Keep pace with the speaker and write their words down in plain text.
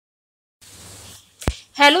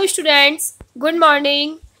Hello students, good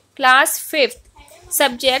morning. Class 5th.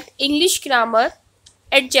 Subject English Grammar.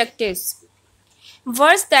 Adjectives.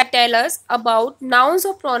 Words that tell us about nouns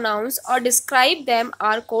or pronouns or describe them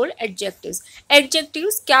are called adjectives.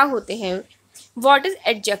 Adjectives क्या होते हैं? What is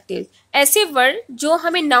adjective? ऐसे word जो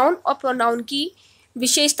हमें noun और pronoun की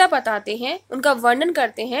विशेषता बताते हैं, उनका वर्णन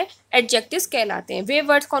करते हैं, एडजेक्टिव्स कहलाते हैं. वे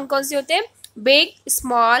वर्ड्स कौन कौन से होते हैं? Big,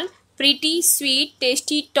 small, pretty, sweet,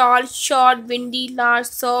 tasty, toll, short, windy, large,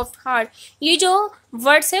 soft, hard. ये जो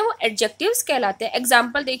वर्ड्स हैं वो एडजेक्टिव्स कहलाते हैं.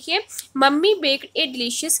 एग्जाम्पल देखिए, मम्मी बेक्ड ए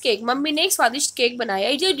डिलीशियस केक. मम्मी ने एक स्वादिष्ट केक बनाया.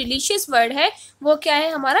 ये जो डिलीशियस वर्ड है वो क्या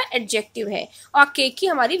है? हमारा एडजेक्टिव है और केक की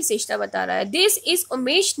हमारी विशेषता बता रहा है. This is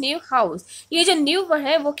Umesh new house. ये जो न्यू वर्ड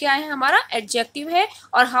है वो क्या है? हमारा एडजेक्टिव है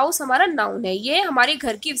और हाउस हमारा नाउन है. ये हमारे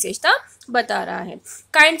घर की विशेषता बता रहा है.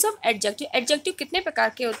 Kinds of adjective. एडजेक्टिव कितने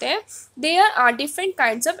प्रकार के होते हैं? There are different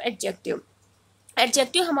kinds of adjective.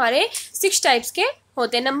 Adjective हमारे 6 टाइप्स के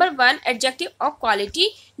होते हैं. Number 1 adjective of quality,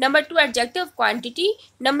 number 2 adjective of quantity,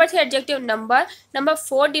 number 3 adjective number, number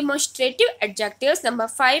 4 demonstrative adjectives, number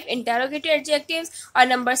 5 interrogative adjectives और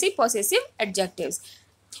number 6 possessive adjectives.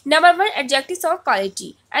 Number 1 adjectives of quality.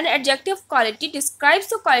 An adjective of quality describes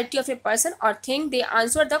the quality of a person or thing. They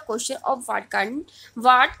answer the question of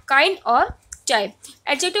what kind or type.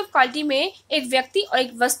 Adjective quality में एक व्यक्ति और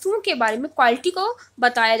एक वस्तुओं के बारे में क्वालिटी को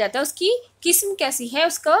बताया जाता है. उसकी किस्म कैसी है,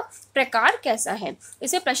 उसका प्रकार कैसा है,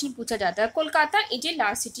 इसे प्रश्न पूछा जाता है. Kolkata is a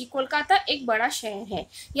large city. Kolkata एक बड़ा शहर है.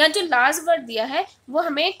 यहाँ जो लार्ज वर्ड दिया है वो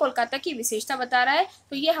हमें कोलकाता की विशेषता बता रहा है.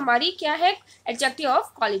 तो ये हमारी क्या है? एडजेक्टिव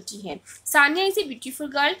ऑफ क्वालिटी है. Sania is a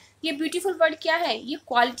beautiful girl. ये ब्यूटीफुल वर्ड क्या है? ये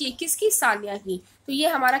क्वालिटी है. किसकी? सानिया की. तो ये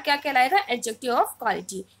हमारा क्या कहलाएगा? Adjective of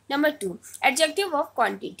quality. Number 2 adjective of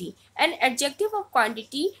quantity. An adjective of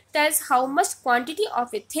quantity tales how much quantity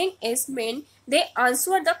of a thing is main. They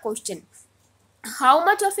answer the question how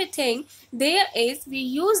much of a thing there is. We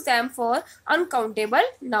use them for uncountable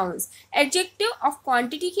nouns. Adjective of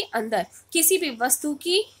quantity के अंदर किसी भी वस्तु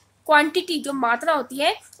की quantity जो मात्रा होती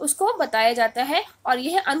है उसको बताया जाता है और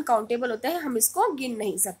यह अनकाउंटेबल होता है. हम इसको गिन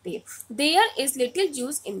नहीं सकते. There is little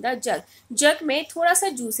juice in the जग. जग में थोड़ा सा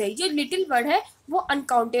जूस है. जो लिटिल वर्ड है वो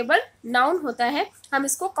अनकाउंटेबल नाउन होता है. हम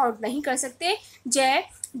इसको काउंट नहीं कर सकते. जय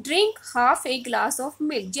drink half a glass of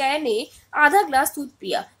milk. जय ने आधा ग्लास दूध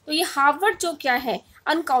पिया. तो ये हाफ वर्ड जो क्या है?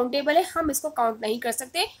 अनकाउंटेबल है. हम इसको काउंट नहीं कर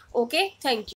सकते. Okay, thank you.